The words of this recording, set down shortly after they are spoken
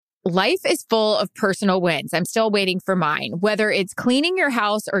Life is full of personal wins. I'm still waiting for mine. Whether it's cleaning your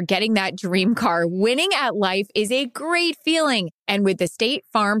house or getting that dream car, winning at life is a great feeling. And with the State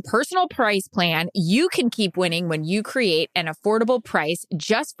Farm Personal Price Plan, you can keep winning when you create an affordable price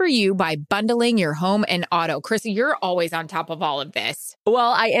just for you by bundling your home and auto. Krista, you're always on top of all of this.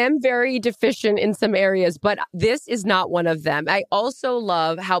 Well, I am very deficient in some areas, but this is not one of them. I also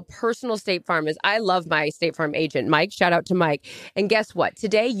love how personal State Farm is. I love my State Farm agent, Mike. Shout out to Mike. And guess what?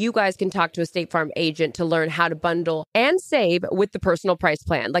 Today, you guys can talk to a State Farm agent to learn how to bundle and save with the Personal Price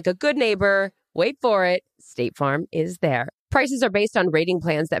Plan. Like a good neighbor, wait for it, State Farm is there. Prices are based on rating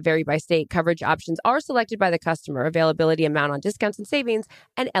plans that vary by state. Coverage options are selected by the customer. Availability, amount on discounts and savings,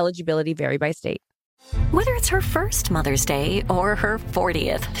 and eligibility vary by state. Whether it's her first Mother's Day or her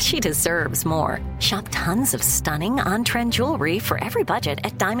 40th, she deserves more. Shop tons of stunning on-trend jewelry for every budget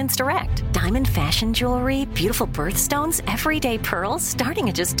at Diamonds Direct. Diamond fashion jewelry, beautiful birthstones, everyday pearls starting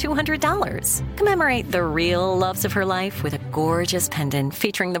at just $200. Commemorate the real loves of her life with a gorgeous pendant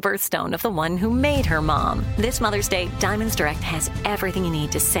featuring the birthstone of the one who made her mom. This Mother's Day, Diamonds Direct has everything you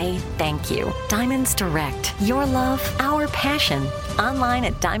need to say thank you. Diamonds Direct. Your love, our passion. Online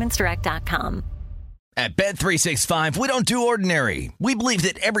at diamondsdirect.com. At Bet365, we don't do ordinary. We believe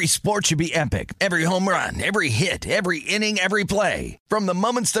that every sport should be epic. Every home run, every hit, every inning, every play. From the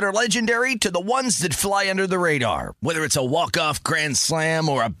moments that are legendary to the ones that fly under the radar. Whether it's a walk-off grand slam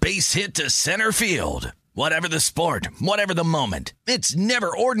or a base hit to center field. Whatever the sport, whatever the moment. It's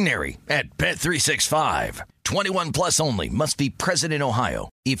never ordinary at Bet365. 21 plus only. Must be present in Ohio.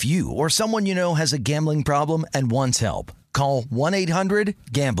 If you or someone you know has a gambling problem and wants help, call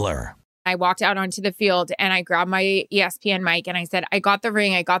 1-800-GAMBLER. I walked out onto the field and I grabbed my ESPN mic and I said, I got the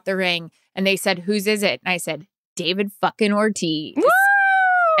ring. And they said, whose is it? And I said, David fucking Ortiz. Woo!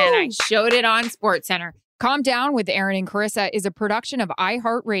 And I showed it on SportsCenter. Calm Down with Aaron and Carissa is a production of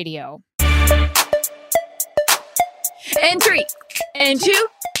iHeartRadio. And 3, and 2,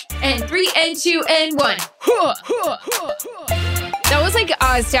 and 3, and 2, and 1. That was like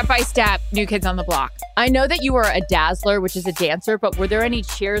step-by-step New Kids on the Block. I know that you were a dazzler, which is a dancer, but were there any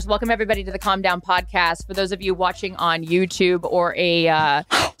cheers? Welcome, everybody, to the Calm Down podcast. For those of you watching on YouTube or a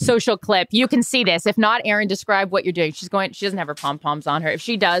social clip, you can see this. If not, Aaron, describe what you're doing. She doesn't have her pom-poms on her. If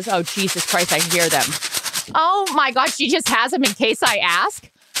she does, oh, Jesus Christ, I hear them. Oh, my God, she just has them in case I ask.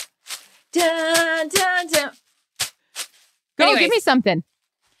 Dun, dun, dun. Go, Anyways. give me something.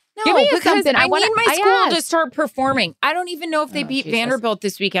 No, give me because something. I need my school asked. to start performing. I don't even know if they beat Jesus. Vanderbilt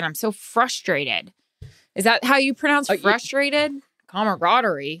this weekend. I'm so frustrated. Is that how you pronounce frustrated?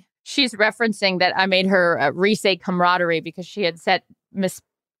 Camaraderie. She's referencing that I made her re-say camaraderie because she had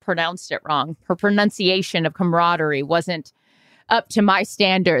mispronounced it wrong. Her pronunciation of camaraderie wasn't up to my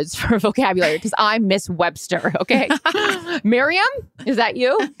standards for vocabulary because I'm Miss Webster, okay? Miriam, is that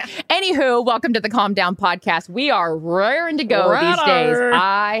you? Anywho, welcome to the Calm Down podcast. We are raring to go these days.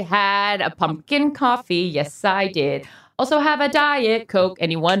 I had a pumpkin coffee. Yes, I did. Also have a Diet Coke.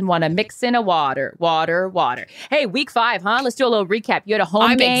 Anyone want to mix in a water? Hey, week 5, huh? Let's do a little recap. You had a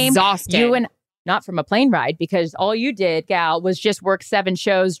home game. I'm exhausted. Not from a plane ride, because all you did, gal, was just work 7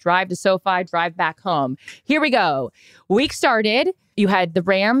 shows, drive to SoFi, drive back home. Here we go. Week started. You had the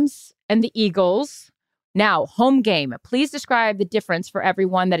Rams and the Eagles. Now, home game. Please describe the difference for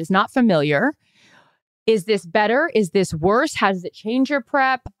everyone that is not familiar. Is this better? Is this worse? How does it change your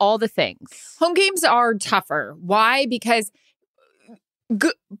prep? All the things. Home games are tougher. Why? Because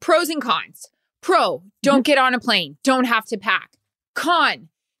pros and cons. Pro, don't get on a plane. Don't have to pack. Con,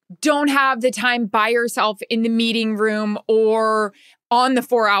 don't have the time by yourself in the meeting room or on the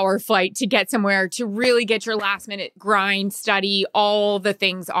 4-hour flight to get somewhere to really get your last minute grind, study, all the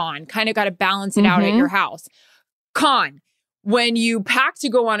things on. Kind of got to balance it out at your house. Con, when you pack to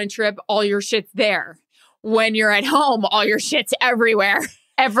go on a trip, all your shit's there. When you're at home, all your shit's everywhere.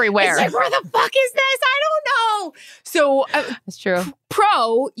 Everywhere. It's like, where the fuck is this? I don't know. So that's true.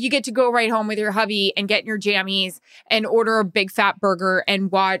 Pro, you get to go right home with your hubby and get in your jammies and order a big fat burger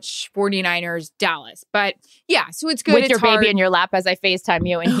and watch 49ers Dallas. But yeah, so it's good. With it's your hard. baby in your lap as I FaceTime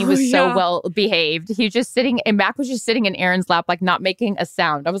you, and he was so well behaved. He was just sitting, and Mac was just sitting in Aaron's lap, like not making a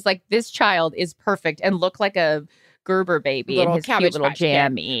sound. I was like, this child is perfect and looked like a Gerber baby in his cute little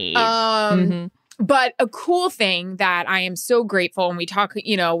jammies. But a cool thing that I am so grateful, and we talk,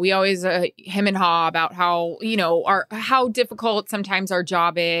 we always hem and haw about how, how difficult sometimes our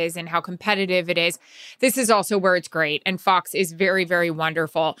job is and how competitive it is. This is also where it's great. And Fox is very, very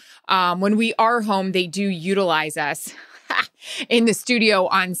wonderful. When we are home, they do utilize us. In the studio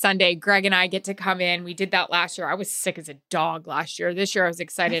on Sunday, Greg and I get to come in. We did that last year. I was sick as a dog last year. This year I was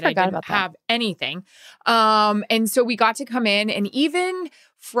excited. I didn't have anything. And so we got to come in, and even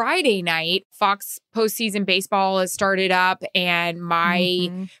Friday night, Fox postseason baseball has started up, and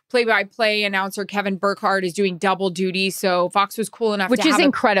my play-by-play announcer, Kevin Burkhardt, is doing double duty. So Fox was cool enough Which to is have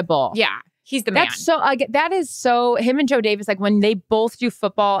incredible. Yeah, he's the man. That is so, him and Joe Davis, like when they both do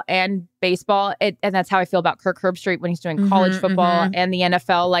football and baseball, and that's how I feel about Kirk Herbstreit when he's doing college football and the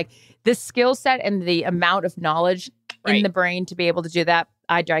NFL. Like the skill set and the amount of knowledge in the brain to be able to do that.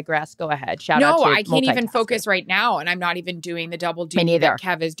 I digress. Go ahead. Shout out to I can't even focus right now, and I'm not even doing the double duty neither. that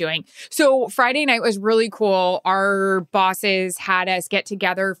Kev is doing. So Friday night was really cool. Our bosses had us get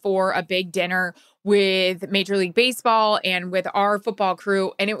together for a big dinner with Major League Baseball and with our football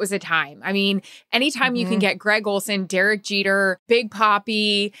crew, and it was a time. I mean, anytime you can get Greg Olson, Derek Jeter, Big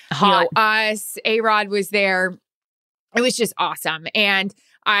Papi, us, A-Rod was there. It was just awesome. And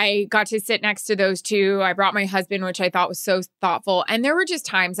I got to sit next to those two. I brought my husband, which I thought was so thoughtful. And there were just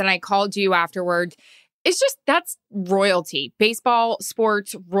times, and I called you afterward. It's just, that's royalty. Baseball,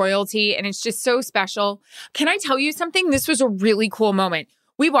 sports, royalty. And it's just so special. Can I tell you something? This was a really cool moment.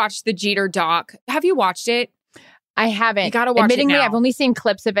 We watched the Jeter doc. Have you watched it? I haven't. You gotta watch Admittingly, it now. I've only seen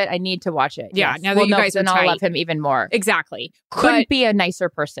clips of it. I need to watch it. Yeah, now that you guys are then I'll tight. love him even more. Exactly. Couldn't be a nicer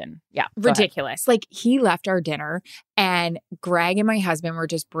person. Yeah. go ahead. Ridiculous. Like, he left our dinner, and Greg and my husband were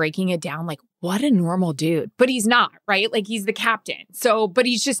just breaking it down like, what a normal dude. But he's not, right? Like, he's the captain. So, but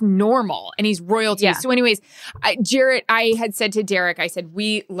he's just normal, and he's royalty. Yeah. So anyways, I had said to Derek, I said,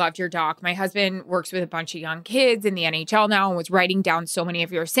 we loved your doc. My husband works with a bunch of young kids in the NHL now and was writing down so many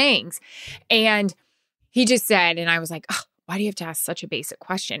of your sayings. And he just said, and I was like, oh, why do you have to ask such a basic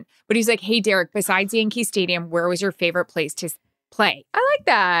question? But he's like, hey, Derek, besides Yankee Stadium, where was your favorite place to play? I like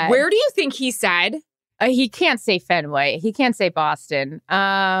that. Where do you think he said? He can't say Fenway. He can't say Boston.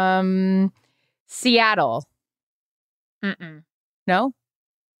 Seattle. No?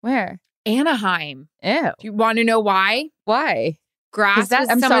 Where? Anaheim. Ew. Do you want to know why? Why? Grass was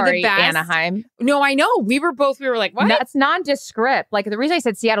I'm some sorry, of the best. Anaheim. No, I know. We were like, what? That's nondescript. Like the reason I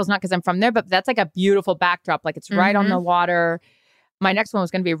said Seattle's not because I'm from there, but that's like a beautiful backdrop. Like it's right on the water. My next one was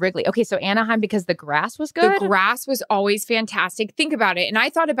going to be Wrigley. Okay, so Anaheim because the grass was good. The grass was always fantastic. Think about it. And I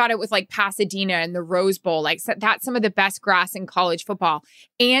thought about it with like Pasadena and the Rose Bowl. Like that's some of the best grass in college football.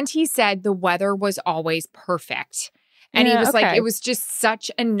 And he said the weather was always perfect. And he was like, it was just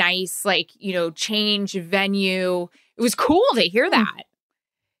such a nice, like, change venue. It was cool to hear that.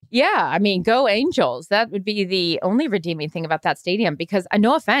 Yeah, I mean, go Angels. That would be the only redeeming thing about that stadium because,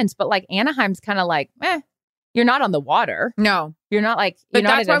 no offense, but like Anaheim's kind of like, you're not on the water. No. You're not like, but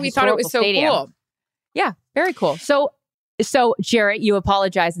that's why we thought it was so cool. Yeah, very cool. So Jarrett, you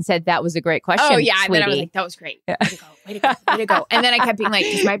apologized and said that was a great question. Oh, yeah. Sweetie. And then I was like, that was great. Way to go. Way to go. Way to go. And then I kept being like,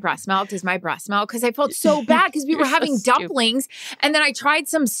 does my breath smell? Does my breath smell? Because I felt so bad because we were having dumplings. And then I tried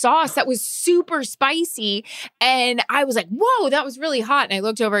some sauce that was super spicy. And I was like, whoa, that was really hot. And I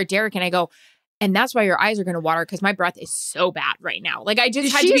looked over at Derek and I go, and that's why your eyes are going to water because my breath is so bad right now. Like I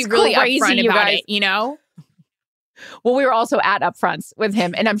just had to be really upfront about it, Well, we were also at Upfronts with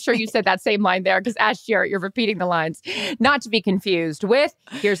him, and I'm sure you said that same line there because as Jarrett, you're repeating the lines. Not to be confused with,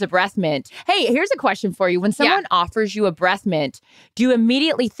 here's a breath mint. Hey, here's a question for you. When someone offers you a breath mint, do you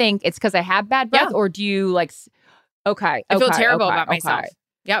immediately think it's because I have bad breath, or do you like, I feel terrible about myself.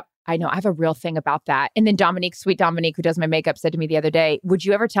 Yep. I know. I have a real thing about that. And then Dominique, sweet Dominique, who does my makeup, said to me the other day, would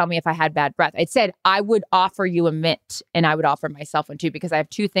you ever tell me if I had bad breath? I said, I would offer you a mint and I would offer myself one too, because I have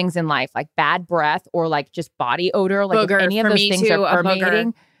two things in life, like bad breath or like just body odor. Like booger. If any of those things are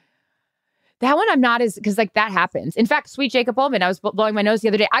permeating. That one I'm not because like that happens. In fact, sweet Jacob Ullman, I was blowing my nose the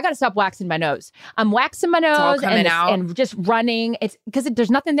other day. I got to stop waxing my nose. I'm waxing my nose and just running. It's because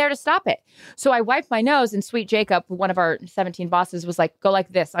there's nothing there to stop it. So I wiped my nose and sweet Jacob, one of our 17 bosses, was like, go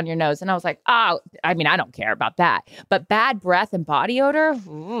like this on your nose. And I was like, oh, I mean, I don't care about that. But bad breath and body odor,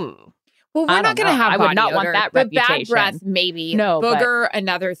 Well, we're not going to have I would not want that but reputation. Bad breath, maybe. No, booger,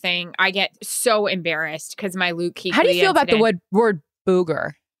 another thing. I get so embarrassed because my Luke Kuechly How do you feel about the word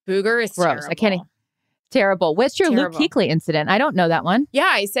booger? Booger is gross. terrible. I can't. Terrible. What's your Luke Kuechly incident? I don't know that one. Yeah,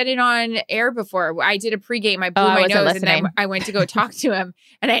 I said it on air before. I did a pregame. I blew my nose, and then I went to go talk to him.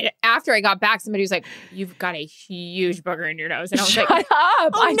 And after I got back, somebody was like, "You've got a huge booger in your nose." And I was like, "Shut up!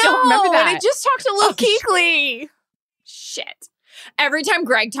 I don't remember that." And I just talked to Luke Kuechly. Shit. Every time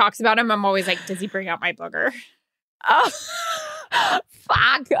Greg talks about him, I'm always like, "Does he bring out my booger?" Oh,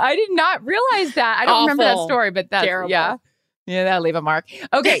 fuck! I did not realize that. I don't remember that story, but that's terrible. Yeah, that'll leave a mark.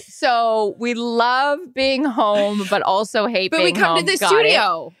 Okay, so we love being home, but also hate being home. But we come to the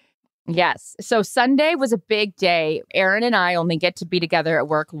studio. Yes. So Sunday was a big day. Aaron and I only get to be together at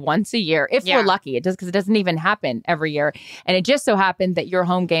work once a year, if we're lucky. It does, because it doesn't even happen every year. And it just so happened that your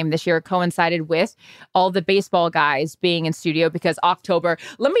home game this year coincided with all the baseball guys being in studio, because October,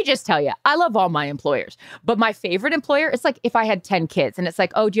 let me just tell you, I love all my employers, but my favorite employer, it's like if I had 10 kids and it's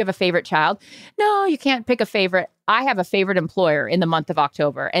like, oh, do you have a favorite child? No, you can't pick a favorite. I have a favorite employer in the month of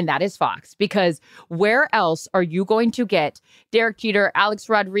October, and that is Fox, because where else are you going to get Derek Jeter, Alex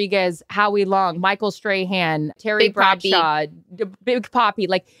Rodriguez, Howie Long, Michael Strahan, Terry Big Papi. Bradshaw, Big Papi,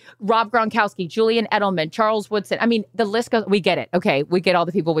 like Rob Gronkowski, Julian Edelman, Charles Woodson. I mean, the list goes, we get it. Okay, we get all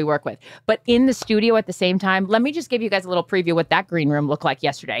the people we work with. But in the studio at the same time, let me just give you guys a little preview what that green room looked like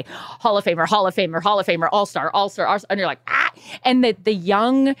yesterday. Hall of Famer, Hall of Famer, Hall of Famer, All-Star, All-Star, All-Star. And you're like, ah! And the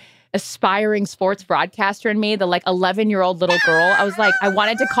young aspiring sports broadcaster in me, the like 11-year-old little girl, I was like, I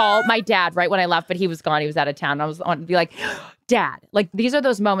wanted to call my dad right when I left, but he was gone. He was out of town. I was on to be like, Dad. Like, these are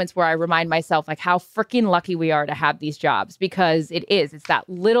those moments where I remind myself like how freaking lucky we are to have these jobs, because it's that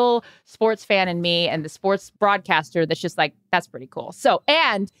little sports fan in me and the sports broadcaster that's just like, that's pretty cool. So,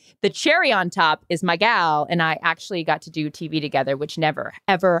 and the cherry on top is my gal and I actually got to do TV together, which never,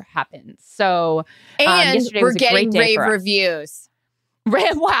 ever happens. So, And we're getting rave reviews.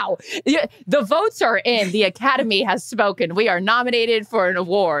 Wow. The votes are in. The Academy has spoken. We are nominated for an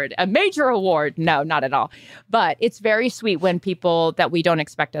award, a major award. No, not at all. But it's very sweet when people that we don't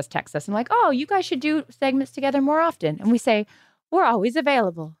expect us text us and like, oh, you guys should do segments together more often. And we say, we're always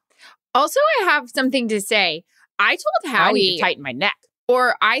available. Also, I have something to say. I told Howie, I need to tighten my neck.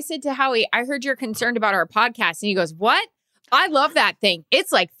 Or I said to Howie, I heard you're concerned about our podcast. And he goes, what? I love that thing.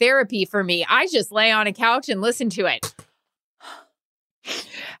 It's like therapy for me. I just lay on a couch and listen to it.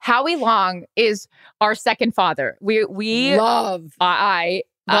 Howie Long is our second father. We love. I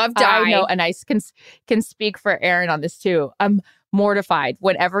know, and I can speak for Aaron on this too. I'm mortified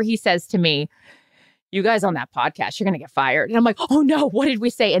whenever he says to me, you guys on that podcast, you're going to get fired. And I'm like, oh no, what did we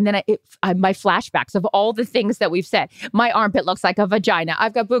say? And then my flashbacks of all the things that we've said. My armpit looks like a vagina.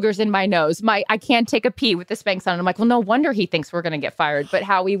 I've got boogers in my nose. I can't take a pee with the Spanx on. And I'm like, well, no wonder he thinks we're going to get fired. But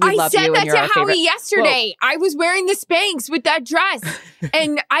Howie, we love you. I said and you're that our to Howie favorite. yesterday. Whoa. I was wearing the Spanx with that dress.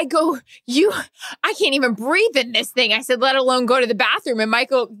 And I go, I can't even breathe in this thing. I said, let alone go to the bathroom. And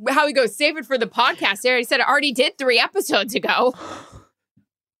Howie goes, save it for the podcast. There, I said, I already did 3 episodes ago.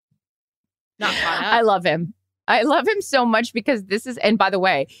 Not caught up. I love him. I love him so much because and by the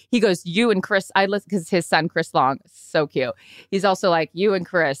way, he goes, you and Chris, I listen because his son, Chris Long, so cute. He's also like, you and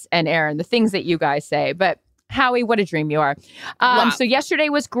Chris and Aaron, the things that you guys say. But Howie, what a dream you are. Wow. So yesterday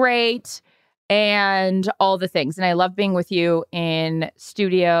was great and all the things. And I love being with you in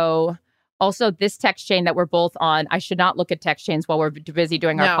studio. Also, this text chain that we're both on, I should not look at text chains while we're busy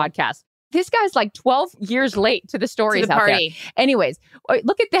doing our podcast. This guy's like 12 years late to the stories out there. Anyways,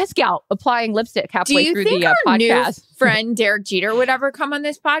 look at this gal applying lipstick halfway through the podcast. Do you think our new friend Derek Jeter would ever come on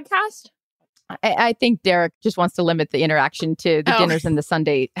this podcast? I think Derek just wants to limit the interaction to the dinners and the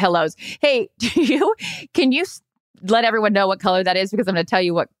Sunday hellos. Hey, can you let everyone know what color that is? Because I'm going to tell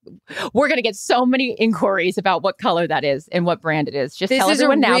you we're going to get so many inquiries about what color that is and what brand it is. Just tell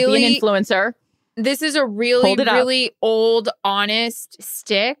everyone now, be an influencer. This is a really old, honest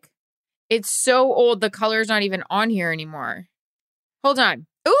stick. It's so old, the color's not even on here anymore. Hold on.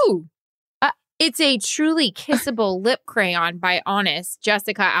 Ooh. It's a truly kissable lip crayon by Honest.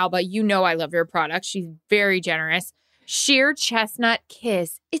 Jessica Alba, you know I love your product. She's very generous. Sheer Chestnut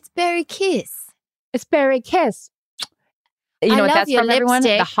Kiss. It's Berry Kiss. It's Berry Kiss. You know what that's from, everyone?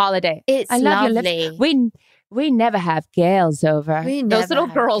 Lipstick. The holiday. It's lovely. We never have gals over. Those little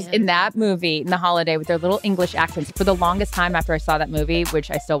girls in that movie, in the holiday, with their little English accents. For the longest time after I saw that movie, which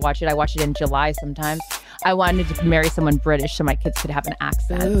I still watch it, I watch it in July sometimes, I wanted to marry someone British so my kids could have an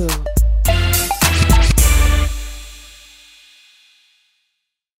accent. Ooh.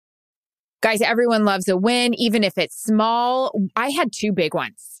 Guys, everyone loves a win, even if it's small. I had 2 big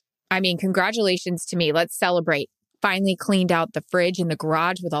ones. I mean, congratulations to me. Let's celebrate. Finally cleaned out the fridge in the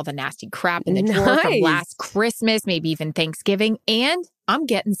garage with all the nasty crap in the drawer from last Christmas, maybe even Thanksgiving. And I'm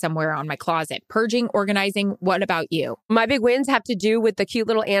getting somewhere on my closet. Purging, organizing. What about you? My big wins have to do with the cute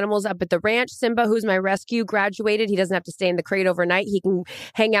little animals up at the ranch. Simba, who's my rescue, graduated. He doesn't have to stay in the crate overnight. He can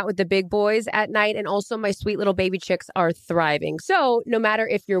hang out with the big boys at night. And also my sweet little baby chicks are thriving. So no matter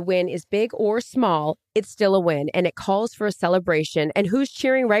if your win is big or small, it's still a win, and it calls for a celebration. And who's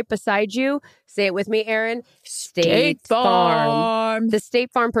cheering right beside you? Say it with me, Aaron. State Farm. The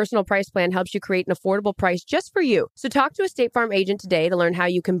State Farm Personal Price Plan helps you create an affordable price just for you. So talk to a State Farm agent today to learn how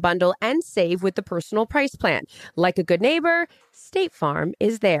you can bundle and save with the Personal Price Plan. Like a good neighbor, State Farm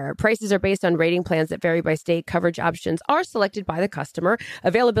is there. Prices are based on rating plans that vary by state. Coverage options are selected by the customer.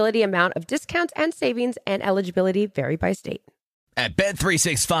 Availability, amount of discounts and savings, and eligibility vary by state. At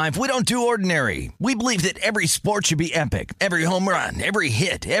Bet365, we don't do ordinary. We believe that every sport should be epic. Every home run, every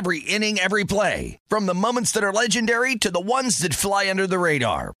hit, every inning, every play. From the moments that are legendary to the ones that fly under the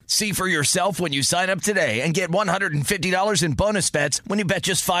radar. See for yourself when you sign up today and get $150 in bonus bets when you bet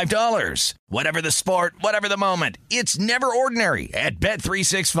just $5. Whatever the sport, whatever the moment, it's never ordinary at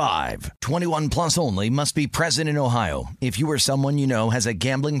Bet365. 21 plus only. Must be present in Ohio. If you or someone you know has a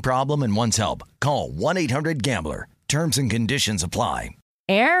gambling problem and wants help, call 1-800-GAMBLER. Terms and conditions apply.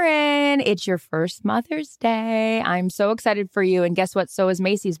 Erin, it's your first Mother's Day. I'm so excited for you. And guess what? So is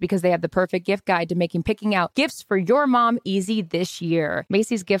Macy's, because they have the perfect gift guide to making picking out gifts for your mom easy this year.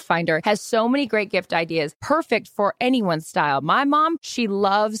 Macy's Gift Finder has so many great gift ideas, perfect for anyone's style. My mom, she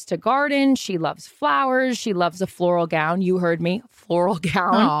loves to garden. She loves flowers. She loves a floral gown. You heard me, floral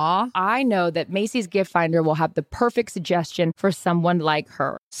gown. Aww. I know that Macy's Gift Finder will have the perfect suggestion for someone like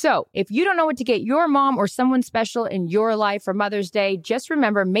her. So if you don't know what to get your mom or someone special in your life for Mother's Day, just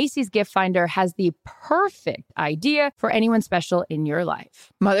remember Macy's Gift Finder has the perfect idea for anyone special in your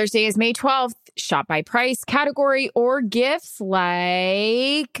life. Mother's Day is May 12th. Shop by price, category, or gifts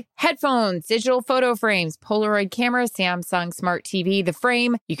like headphones, digital photo frames, Polaroid camera, Samsung Smart TV, the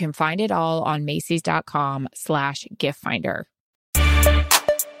frame. You can find it all on Macys.com/gift finder.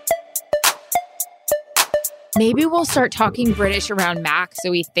 Maybe we'll start talking British around Mac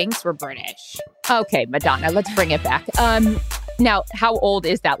so he thinks we're British. Okay, Madonna, let's bring it back. Now, how old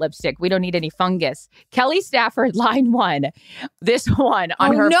is that lipstick? We don't need any fungus. Kelly Stafford, line one. This one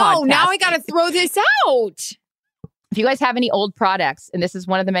on her podcast. No, now I got to throw this out. If you guys have any old products, and this is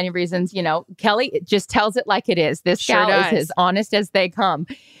one of the many reasons, Kelly just tells it like it is. This Sure gal is does. as honest as they come.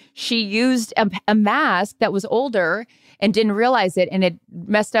 She used a mask that was older and didn't realize it, and it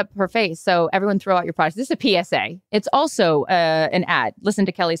messed up her face. So everyone throw out your products. This is a PSA. It's also an ad. Listen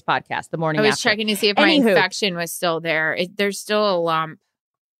to Kelly's podcast, The Morning I was After. checking to see if my Anywho. infection was still there. There's still a lump.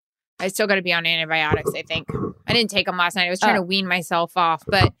 I still got to be on antibiotics, I think. I didn't take them last night. I was trying to wean myself off.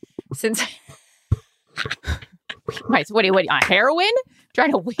 But since... What on heroin?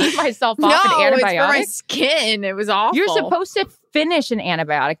 Trying to wean myself off an No, it's for antibiotic? my skin. It was awful. You're supposed to finish an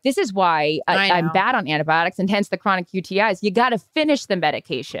antibiotic. This is why I I'm know. bad on antibiotics and hence the chronic UTIs. You got to finish the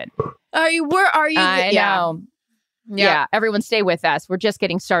medication. Are you? Where are you? I know. Yeah, everyone stay with us. We're just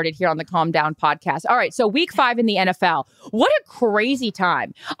getting started here on the Calm Down podcast. All right, so week 5 in the NFL. What a crazy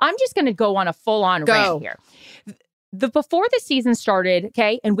time. I'm just going to go on a full-on rant here. Before the season started,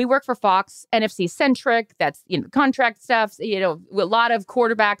 okay, and we work for Fox, NFC centric, that's contract stuff, a lot of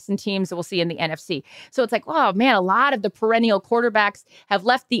quarterbacks and teams that we'll see in the NFC. So it's like, oh man, a lot of the perennial quarterbacks have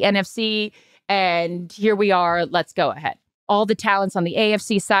left the NFC, and here we are, let's go ahead. All the talents on the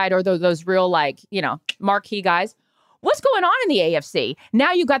AFC side are those real marquee guys. What's going on in the AFC?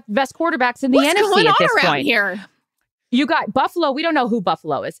 Now you got the best quarterbacks in the What's NFC going at on this around point. here? You got Buffalo. We don't know who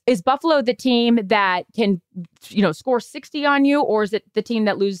Buffalo is. Is Buffalo the team that can, score 60 on you, or is it the team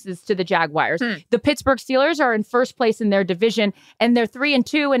that loses to the Jaguars? The Pittsburgh Steelers are in first place in their division, and they're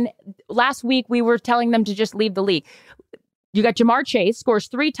 3-2. And last week we were telling them to just leave the league. You got Jamar Chase, scores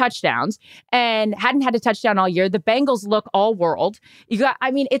 3 touchdowns and hadn't had a touchdown all year. The Bengals look all world. It's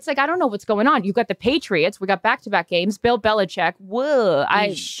like, I don't know what's going on. You got the Patriots. We got back-to-back games. Bill Belichick. Whoa,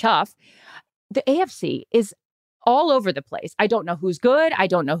 tough. The AFC is all over the place. I don't know who's good. I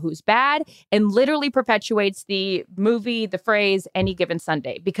don't know who's bad, and literally perpetuates the movie, the phrase, any given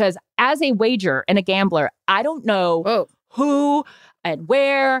Sunday. Because as a wager and a gambler, I don't know who and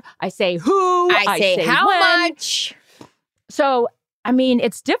where. I say who. I say how when. much. So,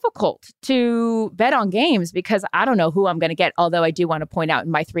 it's difficult to bet on games because I don't know who I'm going to get. Although I do want to point out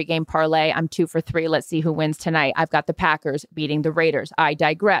in my 3-game parlay, I'm 2 for 3. Let's see who wins tonight. I've got the Packers beating the Raiders. I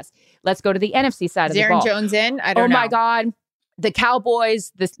digress. Let's go to the NFC side of the ball. Is Aaron Jones in? I don't know. Oh my God. The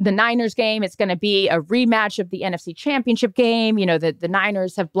Cowboys, the Niners game, it's going to be a rematch of the NFC Championship game. The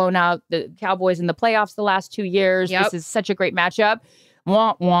Niners have blown out the Cowboys in the playoffs the last 2 years. Yep. This is such a great matchup.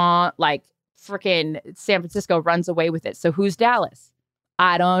 Wah, like freaking San Francisco runs away with it. So who's Dallas?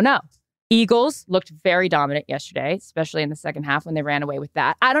 I don't know. Eagles looked very dominant yesterday, especially in the second half when they ran away with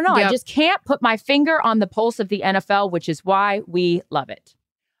that. I don't know. Yep. I just can't put my finger on the pulse of the NFL, which is why we love it.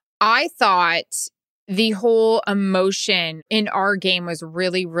 I thought the whole emotion in our game was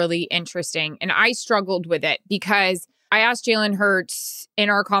really, really interesting. And I struggled with it because I asked Jalen Hurts in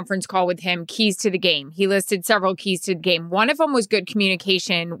our conference call with him keys to the game. He listed several keys to the game. One of them was good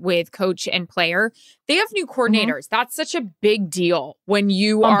communication with coach and player. They have new coordinators. That's such a big deal when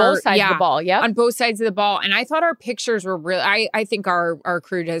you on are both sides of the ball. Yeah, on both sides of the ball. And I thought our pictures were really. I think our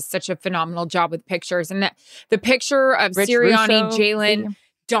crew does such a phenomenal job with pictures. And that the picture of Rich Sirianni, Russo, Jalen,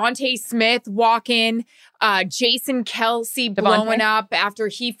 Dante Smith walk in, Jason Kelsey blowing up after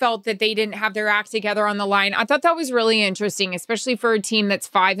he felt that they didn't have their act together on the line. I thought that was really interesting, especially for a team that's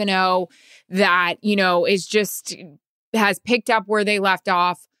 5-0 that, is just has picked up where they left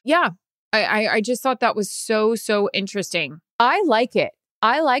off. Yeah, I just thought that was so interesting. I like it.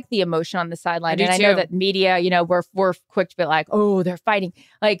 I like the emotion on the sideline. I know too. that media, we're quick to be like, oh, they're fighting.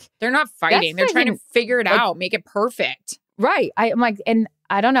 Like, they're not fighting. They're trying to figure it out, make it perfect. Right. I'm like, and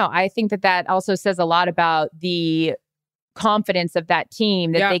I don't know. I think that also says a lot about the confidence of that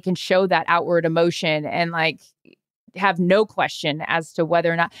team that they can show that outward emotion and like have no question as to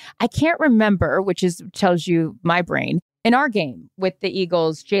whether or not. I can't remember, which tells you my brain. In our game with the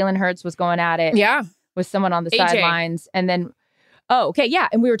Eagles, Jalen Hurts was going at it with someone on the sidelines. And then, oh, okay, yeah.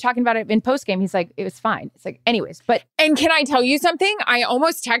 And we were talking about it in postgame. He's like, it was fine. It's like, anyways. And can I tell you something? I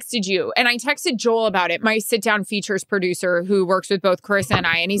almost texted you and I texted Joel about it, my sit-down features producer who works with both Carissa and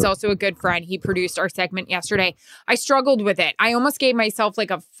I, and he's also a good friend. He produced our segment yesterday. I struggled with it. I almost gave myself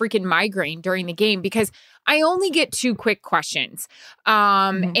like a freaking migraine during the game because I only get 2 quick questions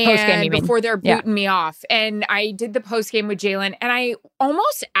and before they're booting me off. And I did the postgame with Jalen and I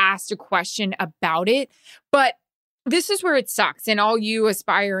almost asked a question about it, but this is where it sucks. And all you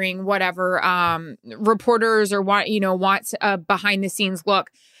aspiring, whatever, reporters or wants a behind the scenes look.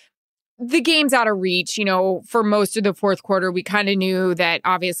 The game's out of reach. For most of the fourth quarter, we kind of knew that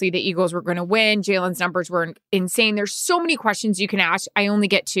obviously the Eagles were going to win. Jalen's numbers were insane. There's so many questions you can ask. I only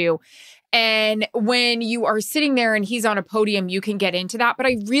get 2. And when you are sitting there and he's on a podium, you can get into that. But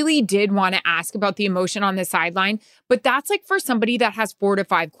I really did want to ask about the emotion on the sideline. But that's like for somebody that has 4 to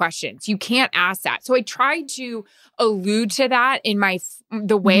 5 questions. You can't ask that. So I tried to allude to that in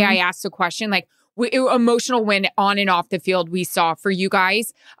the way I asked the question, like emotional win on and off the field we saw for you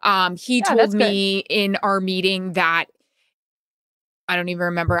guys. He told me in our meeting that I don't even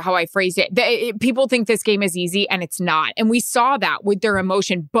remember how I phrased it. People think this game is easy and it's not. And we saw that with their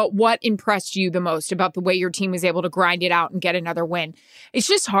emotion. But what impressed you the most about the way your team was able to grind it out and get another win? It's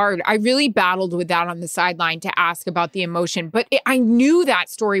just hard. I really battled with that on the sideline to ask about the emotion. But I knew that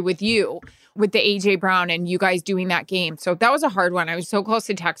story with you, with the A.J. Brown and you guys doing that game. So that was a hard one. I was so close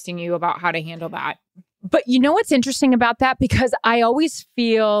to texting you about how to handle that. But you know what's interesting about that? Because I always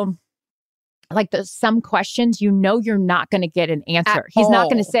feel like there's some questions, you're not going to get an answer. He's not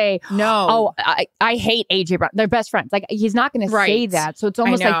going to say, no, oh, I hate AJ Brown. They're best friends. Like he's not going to say that. So it's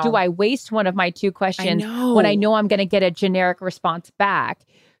almost like, do I waste one of my 2 questions when I know I'm going to get a generic response back?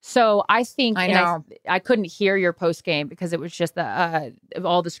 So I think I couldn't hear your post game because it was just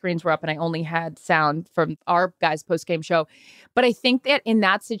all the screens were up and I only had sound from our guys' post game show. But I think that in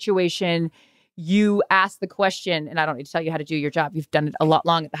that situation, you ask the question, and I don't need to tell you how to do your job. You've done it a lot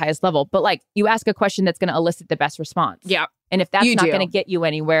long at the highest level, but like you ask a question that's going to elicit the best response. Yeah. And if that's not going to get you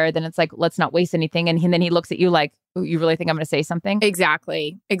anywhere, then it's like, let's not waste anything. And then he looks at you like, you really think I'm going to say something?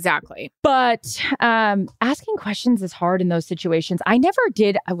 Exactly. But asking questions is hard in those situations. I never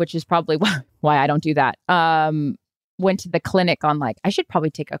did, which is probably why I don't do that. Went to the clinic on like, I should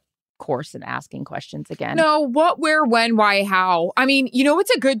probably take a course in asking questions again. No, what, where, when, why, how. I mean,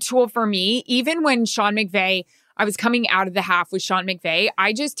 it's a good tool for me. Even when Sean McVay, I was coming out of the half with Sean McVay,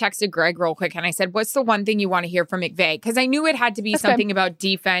 I just texted Greg real quick and I said, what's the one thing you want to hear from McVay? Because I knew it had to be something about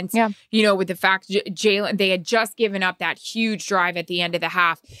defense, with the fact Jalen, they had just given up that huge drive at the end of the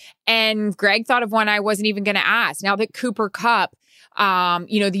half. And Greg thought of one I wasn't even going to ask. Now that Cooper Kupp, that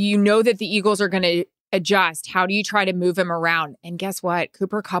the Eagles are going to adjust. How do you try to move him around? And guess what?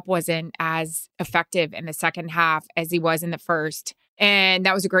 Cooper Kupp wasn't as effective in the second half as he was in the first. And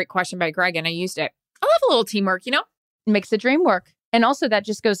that was a great question by Greg, and I used it. I love a little teamwork, Makes the dream work. And also that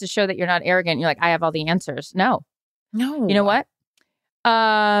just goes to show that you're not arrogant. You're like, I have all the answers. No. You know what?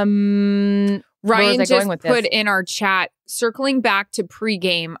 Ryan just put in our chat, circling back to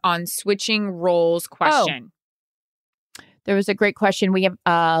pregame on switching roles question. There was a great question. We have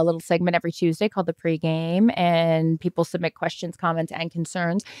a little segment every Tuesday called the pregame, and people submit questions, comments, and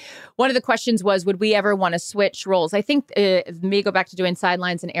concerns. One of the questions was, would we ever want to switch roles? I think me go back to doing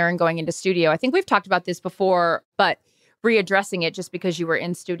sidelines and Aaron going into studio. I think we've talked about this before, but readdressing it just because you were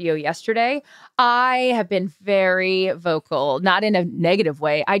in studio yesterday. I have been very vocal, not in a negative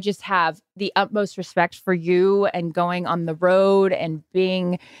way. I just have the utmost respect for you and going on the road and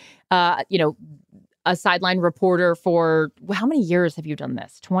being, a sideline reporter for how many years have you done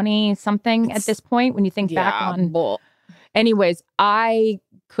this? 20 something at this point when you think back on. Anyways, I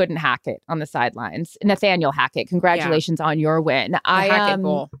couldn't hack it on the sidelines. Nathaniel Hackett, congratulations on your win.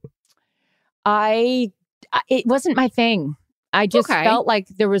 It wasn't my thing. I just felt like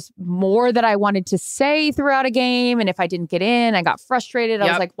there was more that I wanted to say throughout a game. And if I didn't get in, I got frustrated.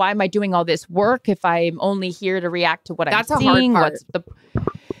 I was like, why am I doing all this work if I'm only here to react to what I'm seeing? That's a hard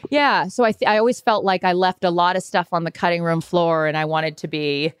part. So I always felt like I left a lot of stuff on the cutting room floor, and I wanted to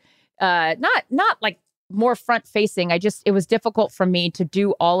be not like more front facing. It was difficult for me to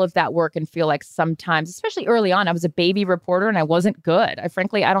do all of that work and feel like sometimes, especially early on, I was a baby reporter and I wasn't good.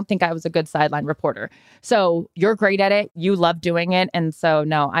 I don't think I was a good sideline reporter. So you're great at it. You love doing it. And so,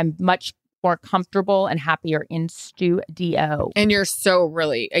 no, I'm much more comfortable and happier in studio. And you're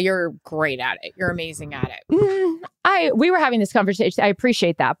great at it. You're amazing at it. We were having this conversation. I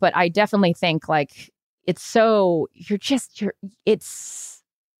appreciate that. But I definitely think like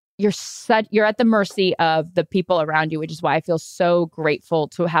you're at the mercy of the people around you, which is why I feel so grateful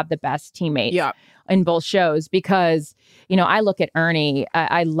to have the best teammates in both shows. Because, I look at Ernie,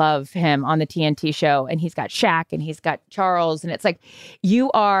 I love him on the TNT show, and he's got Shaq and he's got Charles. And it's like,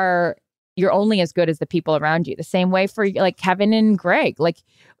 you're only as good as the people around you. The same way for like Kevin and Greg, like,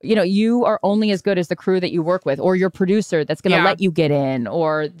 you are only as good as the crew that you work with, or your producer that's going to let you get in,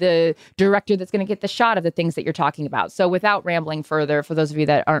 or the director that's going to get the shot of the things that you're talking about. So without rambling further, for those of you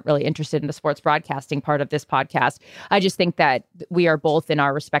that aren't really interested in the sports broadcasting part of this podcast, I just think that we are both in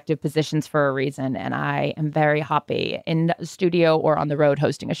our respective positions for a reason. And I am very happy in the studio or on the road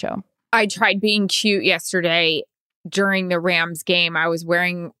hosting a show. I tried being cute yesterday. During the Rams game, I was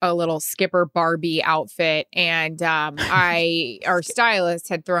wearing a little Skipper Barbie outfit, and our stylist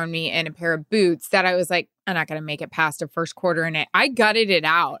had thrown me in a pair of boots that I was like, I'm not going to make it past the first quarter in it. I gutted it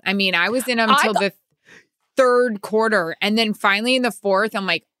out. I mean, I was in them until the third quarter, and then finally in the fourth, I'm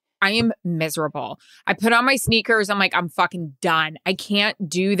like, I am miserable. I put on my sneakers. I'm like, I'm fucking done. I can't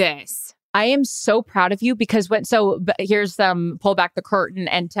do this. I am so proud of you because here's pull back the curtain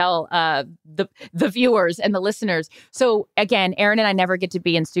and tell the viewers and the listeners. So again, Erin and I never get to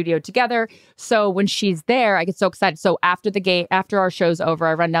be in studio together. So when she's there, I get so excited. So after our show's over,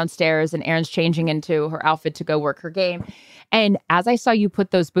 I run downstairs and Erin's changing into her outfit to go work her game. And as I saw you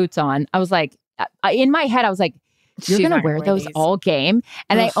put those boots on, I was like, in my head, I was like, you're going to wear those all game?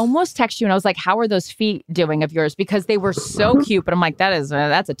 And I almost texted you and I was like, how are those feet doing of yours? Because they were so cute. But I'm like, that's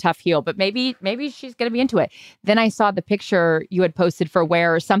a tough heel. But maybe she's going to be into it. Then I saw the picture you had posted for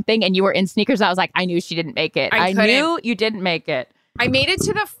wear or something and you were in sneakers. I was like, I knew she didn't make it. I knew you didn't make it. I made it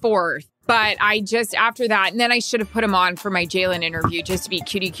to the fourth. But I just, after that, and then I should have put him on for my Jalen interview just to be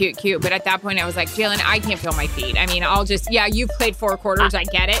cutie, cute. But at that point, I was like, Jalen, I can't feel my feet. I mean, you've played 4 quarters. I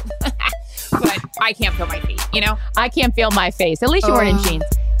get it. But I can't feel my feet, I can't feel my face. At least you weren't in jeans.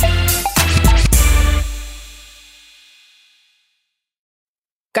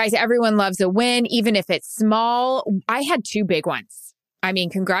 Guys, everyone loves a win, even if it's small. I had 2 big ones. I mean,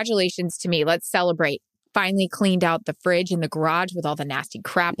 congratulations to me. Let's celebrate. Finally cleaned out the fridge and the garage with all the nasty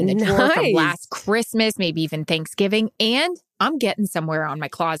crap in the drawer from last Christmas, maybe even Thanksgiving. And I'm getting somewhere on my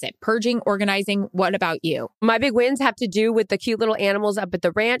closet. Purging, organizing. What about you? My big wins have to do with the cute little animals up at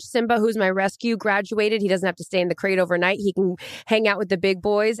the ranch. Simba, who's my rescue, graduated. He doesn't have to stay in the crate overnight. He can hang out with the big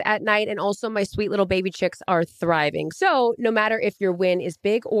boys at night. And also my sweet little baby chicks are thriving. So no matter if your win is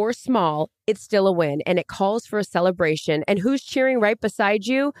big or small, it's still a win. And it calls for a celebration. And who's cheering right beside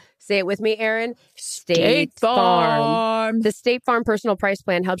you? Say it with me, Erin. State Farm. The State Farm Personal Price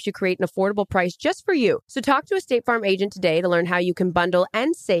Plan helps you create an affordable price just for you. So talk to a State Farm agent today to learn how you can bundle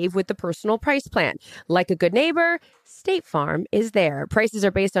and save with the Personal Price Plan. Like a good neighbor, State Farm is there. Prices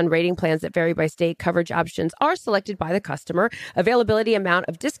are based on rating plans that vary by state. Coverage options are selected by the customer. Availability, amount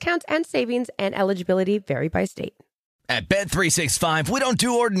of discounts and savings, and eligibility vary by state. At Bet365, we don't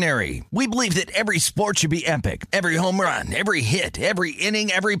do ordinary. We believe that every sport should be epic. Every home run, every hit, every inning,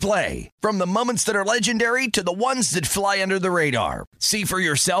 every play. From the moments that are legendary to the ones that fly under the radar. See for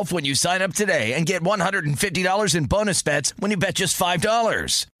yourself when you sign up today and get $150 in bonus bets when you bet just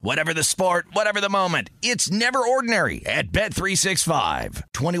 $5. Whatever the sport, whatever the moment, it's never ordinary at Bet365.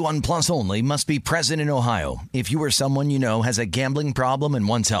 21 plus only. Must be present in Ohio. If you or someone you know has a gambling problem and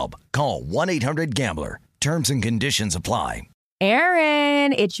wants help, call 1-800-GAMBLER. Terms and conditions apply.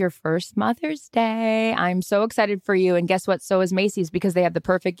 Erin, it's your first Mother's Day. I'm so excited for you. And guess what? So is Macy's, because they have the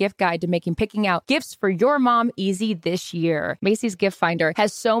perfect gift guide to making picking out gifts for your mom easy this year. Macy's Gift Finder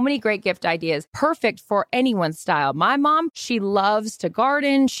has so many great gift ideas, perfect for anyone's style. My mom, she loves to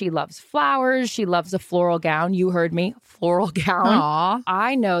garden. She loves flowers. She loves a floral gown. You heard me, floral gown. Aw.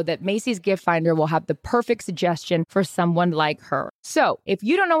 I know that Macy's Gift Finder will have the perfect suggestion for someone like her. So if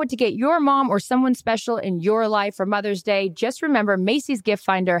you don't know what to get your mom or someone special in your life for Mother's Day, just remember Macy's Gift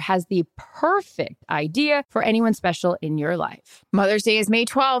Finder has the perfect idea for anyone special in your life. Mother's Day is May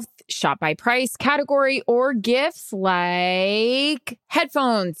 12th. Shop by price, category, or gifts like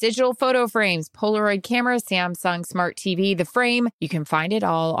headphones, digital photo frames, Polaroid camera, Samsung Smart TV, the frame. You can find it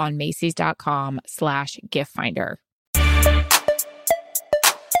all on Macys.com/gift finder.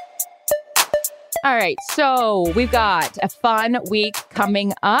 All right, so we've got a fun week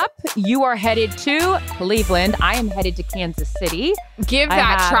coming up. You are headed to Cleveland. I am headed to Kansas City. Give I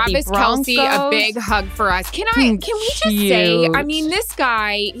that have Travis the Kelce a Broncos. big hug for us. Can we just say, I Cute. mean, this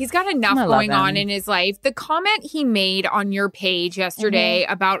guy, he's got enough I love going on him. in his life. The comment he made on your page yesterday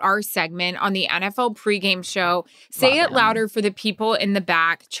about our segment on the NFL pregame show, say Love it him. louder for the people in the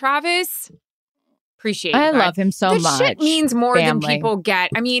back. Travis, appreciate I you. love him so This much. shit means more than Family. people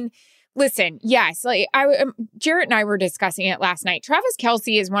get. I mean, listen, yes, like Jarrett and I were discussing it last night. Travis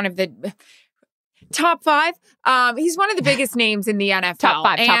Kelce is one of the top 5. He's one of the biggest names in the NFL. Top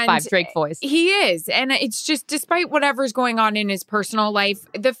five, And Drake voice. he is. And it's just, despite whatever's going on in his personal life,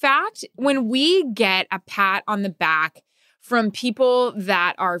 the fact when we get a pat on the back from people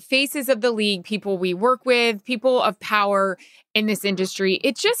that are faces of the league, people we work with, people of power in this industry,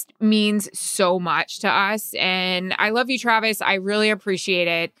 it just means so much to us. And I love you, Travis. I really appreciate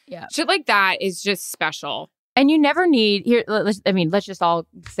it. Yeah. Shit like that is just special. And you never need let's just all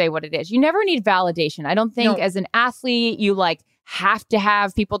say what it is. You never need validation. I don't think No. as an athlete, you have to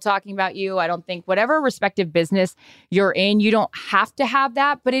have people talking about you. I don't think whatever respective business you're in, you don't have to have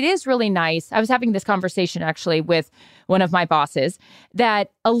that, but it is really nice. I was having this conversation actually with one of my bosses that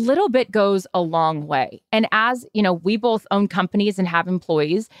a little bit goes a long way. And as, we both own companies and have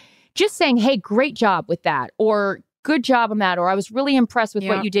employees, just saying, hey, great job with that, or good job on that, or I was really impressed with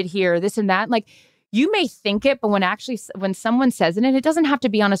Yeah. what you did here, this and that. You may think it, but when someone says it doesn't have to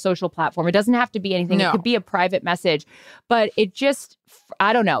be on a social platform. It doesn't have to be anything. No. It could be a private message, but it just,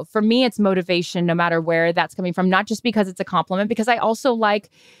 I don't know. For me, it's motivation no matter where that's coming from, not just because it's a compliment, because I also like,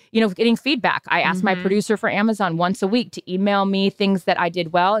 getting feedback. I ask my producer for Amazon once a week to email me things that I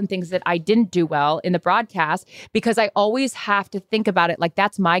did well and things that I didn't do well in the broadcast, because I always have to think about it like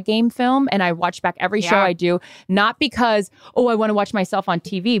that's my game film. And I watch back every show Yeah. I do, not because, I want to watch myself on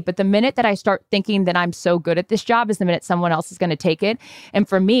TV, but the minute that I start thinking that I'm so good at this job is the minute someone else is going to take it. And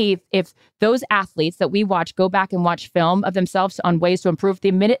for me, if those athletes that we watch go back and watch film of themselves on ways to improve,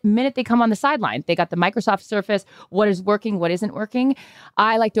 the minute they come on the sideline, they got the Microsoft Surface, what is working, what isn't working.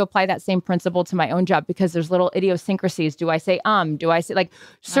 I like to apply that same principle to my own job, because there's little idiosyncrasies. Do I say, do I say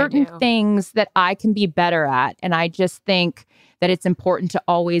certain do. things that I can be better at? And I just think that it's important to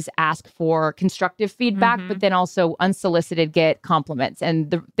always ask for constructive feedback, but then also unsolicited get compliments.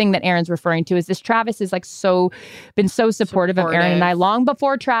 And the thing that Erin's referring to is this Travis is been so supportive of Erin and I long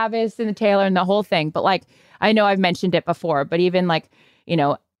before Travis and the Taylor and the whole thing. But I know I've mentioned it before, but even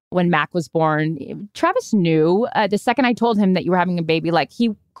when Mac was born, Travis knew the second I told him that you were having a baby,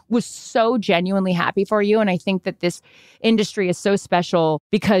 he was so genuinely happy for you. And I think that this industry is so special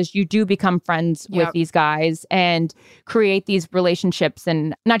because you do become friends with Yep. these guys and create these relationships,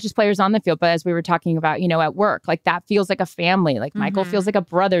 and not just players on the field, but as we were talking about, at work, that feels like a family. Michael feels like a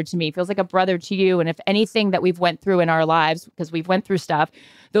brother to me, feels like a brother to you. And if anything that we've went through in our lives, because we've went through stuff,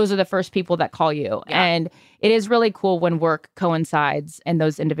 those are the first people that call you. Yeah. And it is really cool when work coincides and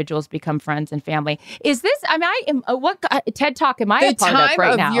those individuals become friends and family. Is this, what TED Talk am I a The part time of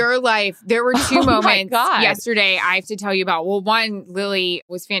right of now? your life, there were two Oh my moments God. yesterday I have to tell you about. Well, one, Lily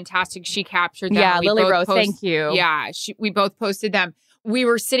was fantastic. She captured them. Yeah, We Lily both Rose, thank you. Yeah, we both posted them. We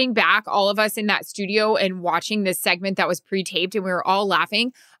were sitting back, all of us in that studio, and watching this segment that was pre-taped, and we were all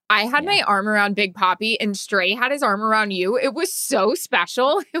laughing. I had my arm around Big Poppy, and Stray had his arm around you. It was so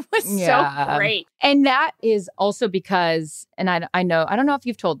special. It was so great. And that is also because, and I don't know if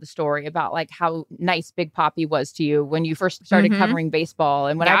you've told the story about how nice Big Poppy was to you when you first started covering baseball,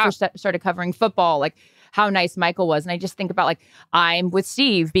 and when I first started covering football, how nice Michael was. And I just think about I'm with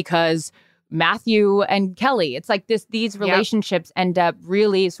Steve because Matthew and Kelly. It's these relationships end up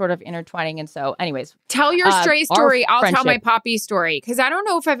really sort of intertwining. And so anyways, Tell your Stray our story. I'll tell my friendship. Poppy story, because I don't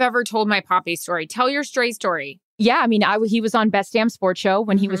know if I've ever told my Poppy story. Tell your Stray story. Yeah, I mean, he was on Best Damn Sports Show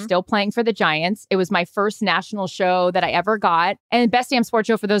when he was still playing for the Giants. It was my first national show that I ever got. And Best Damn Sports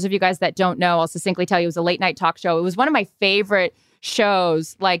Show, for those of you guys that don't know, I'll succinctly tell you, it was a late night talk show. It was one of my favorite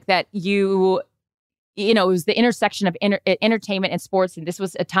shows, like that it was the intersection of entertainment and sports. And this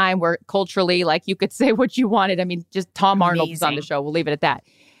was a time where culturally, like, you could say what you wanted. I mean, just Tom Arnold was on the show. We'll leave it at that.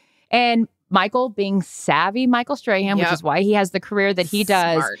 And Michael, being savvy Michael Strahan, which is why he has the career that he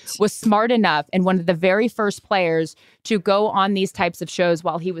does, was smart enough and one of the very first players to go on these types of shows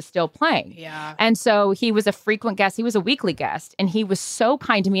while he was still playing. Yeah. And so he was a frequent guest. He was a weekly guest. And he was so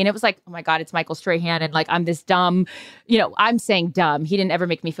kind to me. And it was like, oh my God, it's Michael Strahan. And like, I'm this dumb, I'm saying dumb. He didn't ever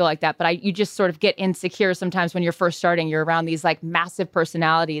make me feel like that. But you just sort of get insecure sometimes when you're first starting. You're around these like massive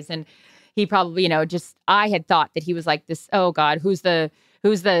personalities. And he probably, I had thought that he was like this, oh God, who's the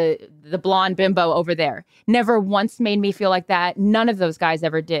blonde bimbo over there. Never once made me feel like that. None of those guys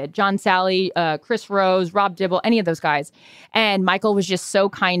ever did. John Sally, Chris Rose, Rob Dibble, any of those guys. And Michael was just so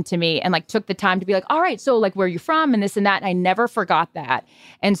kind to me and like took the time to be like, all right, so like, where are you from? And this and that. And I never forgot that.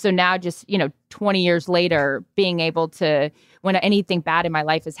 And so now just, 20 years later, being able to, when anything bad in my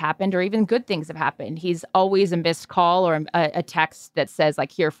life has happened or even good things have happened, he's always a missed call or a text that says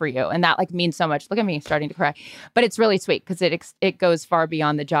like, here for you. And that like means so much. Look at me starting to cry, but it's really sweet because it goes far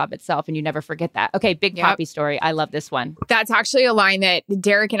beyond the job itself and you never forget that. Okay. Big Papi story. I love this one. That's actually a line that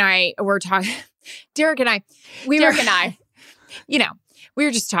Derek and I were talking. We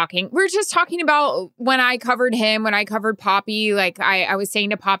were just talking. We were just talking about when I covered him, when I covered Papi. Like I was saying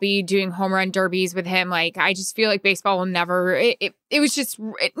to Papi, doing home run derbies with him. Like I just feel like baseball will never. It was just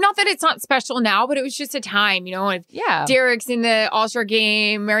not that it's not special now, but it was just a time, Derek's in the All-Star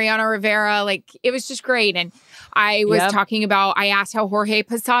game, Mariano Rivera. Like it was just great. And I was talking about. I asked how Jorge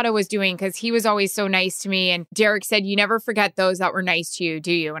Posada was doing because he was always so nice to me. And Derek said, "You never forget those that were nice to you,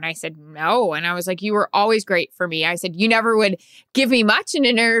 do you?" And I said, "No." And I was like, "You were always great for me." I said, "You never would give me much in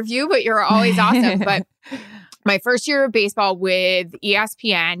an interview, but you're always awesome." But my first year of baseball with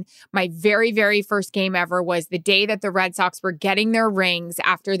ESPN, my very, very first game ever was the day that the Red Sox were getting their rings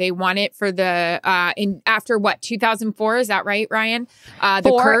after they won it for after 2004? Is that right, Ryan? The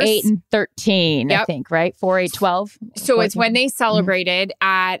 4, curse? 8, and 13, I think, right? 4, 8, 12. So 14. It's when they celebrated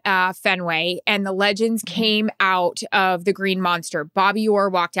at Fenway and the legends came out of the Green Monster. Bobby Orr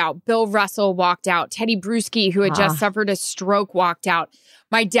walked out. Bill Russell walked out. Teddy Bruschi, who had just suffered a stroke, walked out.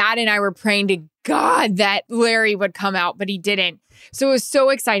 My dad and I were praying to God that Larry would come out, but he didn't. So it was so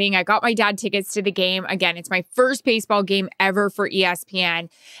exciting. I got my dad tickets to the game. Again, it's my first baseball game ever for ESPN.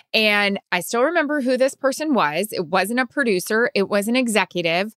 And I still remember who this person was. It wasn't a producer. It was an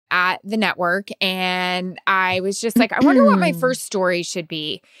executive at the network. And I was just like, I wonder what my first story should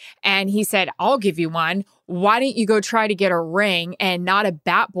be. And he said, I'll give you one. Why don't you go try to get a ring and not a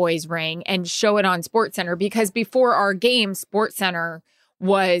Bat Boys ring and show it on SportsCenter? Because before our game, SportsCenter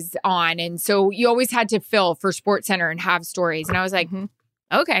was on. And so you always had to fill for SportsCenter and have stories. And I was like,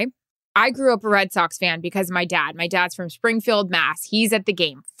 okay. I grew up a Red Sox fan because of my dad. My dad's from Springfield, Mass. He's at the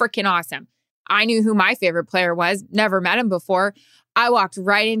game. Freaking awesome. I knew who my favorite player was. Never met him before. I walked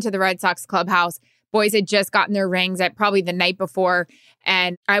right into the Red Sox clubhouse. Boys had just gotten their rings at probably the night before.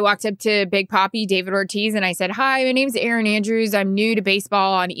 And I walked up to Big Papi, David Ortiz, and I said, "Hi, my name's Erin Andrews. I'm new to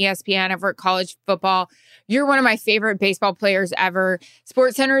baseball on ESPN. I've worked college football. You're one of my favorite baseball players ever.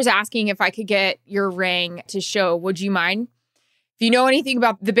 SportsCenter is asking if I could get your ring to show. Would you mind?" If you know anything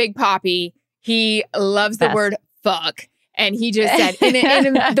about the Big Papi, he loves the word fuck. And he just said,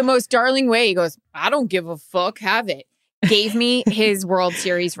 in the most darling way, he goes, "I don't give a fuck. Have it." Gave me his World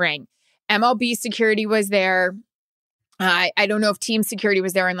Series ring. MLB security was there. I don't know if team security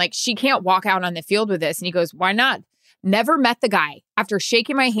was there. And like, she can't walk out on the field with this. And he goes, "Why not?" Never met the guy. After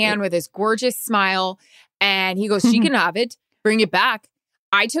shaking my hand with his gorgeous smile, and he goes, "She can have it. Bring it back."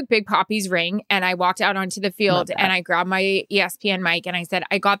 I took Big Papi's ring and I walked out onto the field and I grabbed my ESPN mic and I said,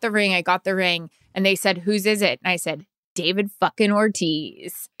 "I got the ring. I got the ring." And they said, "Whose is it?" And I said, "David fucking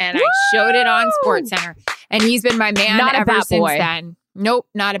Ortiz." And I showed it on SportsCenter. And he's been my man ever since then. Nope,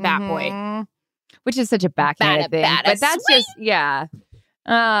 not a bat boy. Which is such a backhanded thing. But that's just,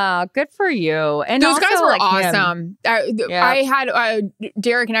 oh, good for you. And those guys were like awesome. I had,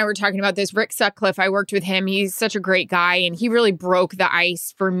 Derek and I were talking about this. Rick Sutcliffe, I worked with him. He's such a great guy. And he really broke the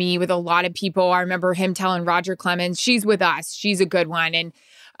ice for me with a lot of people. I remember him telling Roger Clemens, "She's with us. She's a good one." And,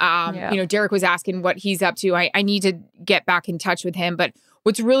 Derek was asking what he's up to. I need to get back in touch with him. But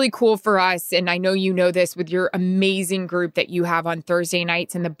what's really cool for us, and I know you know this with your amazing group that you have on Thursday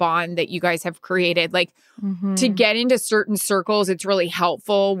nights and the bond that you guys have created, like to get into certain circles, it's really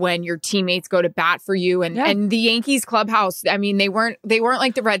helpful when your teammates go to bat for you. And the Yankees clubhouse, I mean, they weren't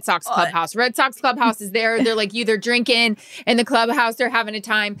like the Red Sox clubhouse. Red Sox clubhouse is there. They're like either drinking in the clubhouse, they're having a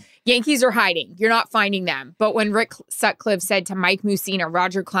time. Yankees are hiding. You're not finding them. But when Rick Sutcliffe said to Mike Mussina,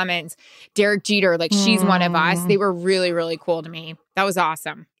 Roger Clemens, Derek Jeter, like she's one of us, they were really, really cool to me. That was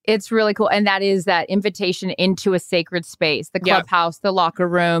awesome. It's really cool. And that is that invitation into a sacred space, the clubhouse, the locker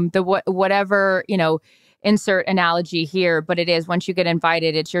room, the whatever, insert analogy here. But it is, once you get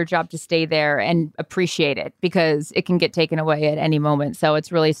invited, it's your job to stay there and appreciate it because it can get taken away at any moment. So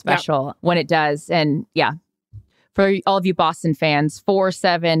it's really special when it does. And for all of you Boston fans, 4,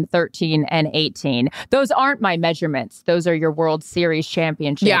 7, 13, and 18. Those aren't my measurements. Those are your World Series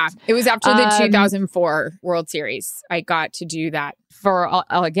championships. Yeah, it was after the 2004 World Series. I got to do that. For, all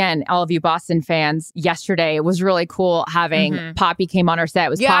of you Boston fans, yesterday it was really cool having Poppy came on our set.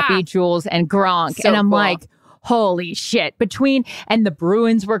 It was Poppy, Jules, and Gronk. So and I'm cool. like, holy shit. And the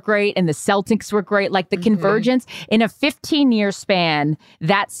Bruins were great and the Celtics were great. Like the convergence in a 15-year span,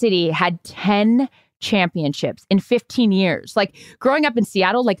 that city had 10 championships in 15 years. Like growing up in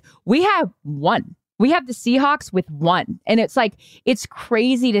Seattle, like we have one. We have the Seahawks with one. And it's like, it's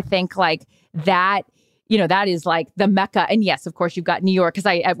crazy to think like that, that is like the Mecca. And yes, of course, you've got New York.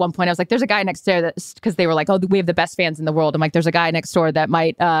 Because at one point I was like, there's a guy next door because they were like, oh, we have the best fans in the world. I'm like, there's a guy next door that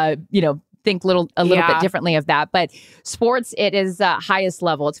might, think a little bit differently of that. But sports, it is highest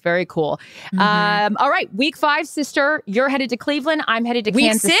level. It's very cool. All right. Week 5, sister, you're headed to Cleveland. I'm headed to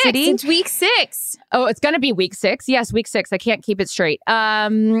Kansas City. It's week 6. Oh, it's going to be week 6. Yes, week 6. I can't keep it straight.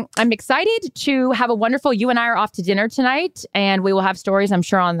 I'm excited to have a wonderful, you and I are off to dinner tonight, and we will have stories, I'm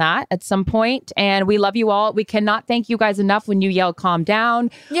sure, on that at some point. And we love you all. We cannot thank you guys enough when you yell, calm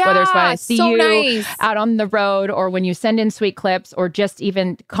down, whether it's when I see you out on the road or when you send in sweet clips or just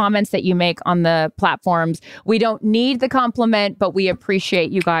even comments that you make on the platforms. We don't need the compliment, but we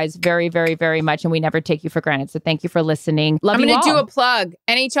appreciate you guys very, very, very much. And we never take you for granted. So thank you for listening. Love you all. I'm going to do a plug.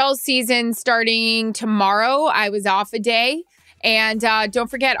 NHL season starting tomorrow. I was off a day. And don't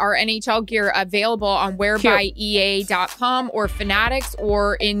forget our NHL gear available on wherebyea.com or Fanatics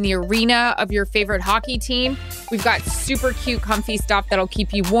or in the arena of your favorite hockey team. We've got super cute, comfy stuff that'll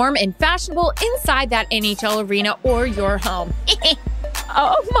keep you warm and fashionable inside that NHL arena or your home.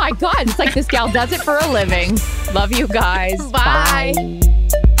 Oh my God. It's like this gal does it for a living. Love you guys. Bye. Bye.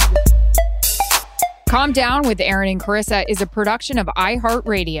 Calm Down with Aaron and Carissa is a production of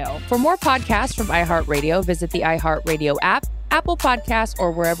iHeartRadio. For more podcasts from iHeartRadio, visit the iHeartRadio app, Apple Podcasts,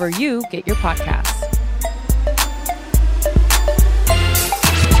 or wherever you get your podcasts.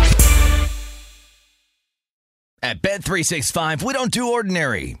 At Bet365, we don't do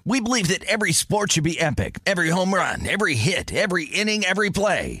ordinary. We believe that every sport should be epic. Every home run, every hit, every inning, every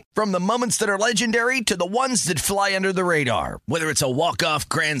play. From the moments that are legendary to the ones that fly under the radar. Whether it's a walk-off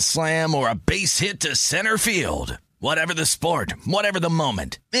grand slam or a base hit to center field. Whatever the sport, whatever the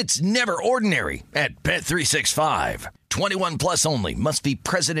moment. It's never ordinary at Bet365. 21 plus only. Must be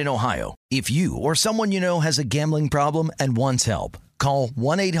present in Ohio. If you or someone you know has a gambling problem and wants help, call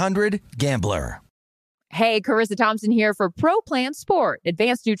 1-800-GAMBLER. Hey, Carissa Thompson here for Pro Plan Sport,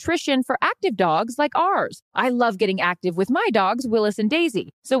 advanced nutrition for active dogs like ours. I love getting active with my dogs, Willis and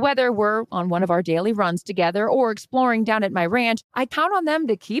Daisy. So whether we're on one of our daily runs together or exploring down at my ranch, I count on them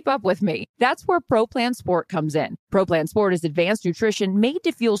to keep up with me. That's where Pro Plan Sport comes in. Pro Plan Sport is advanced nutrition made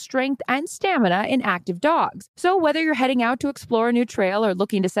to fuel strength and stamina in active dogs. So whether you're heading out to explore a new trail or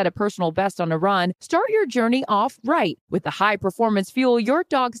looking to set a personal best on a run, start your journey off right with the high-performance fuel your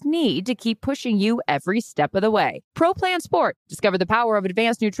dogs need to keep pushing you every step of the way. Pro Plan Sport. Discover the power of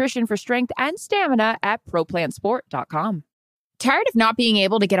advanced nutrition for strength and stamina at ProPlansport.com. Tired of not being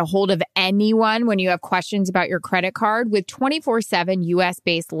able to get a hold of anyone when you have questions about your credit card? With 24/7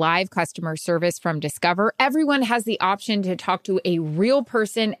 US-based live customer service from Discover, everyone has the option to talk to a real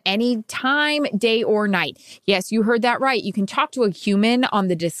person anytime, day or night. Yes, you heard that right. You can talk to a human on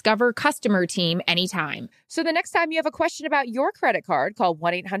the Discover customer team anytime. So the next time you have a question about your credit card, call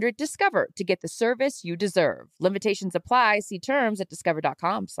 1-800-DISCOVER to get the service you deserve. Limitations apply. See terms at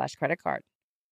discover.com/creditcard.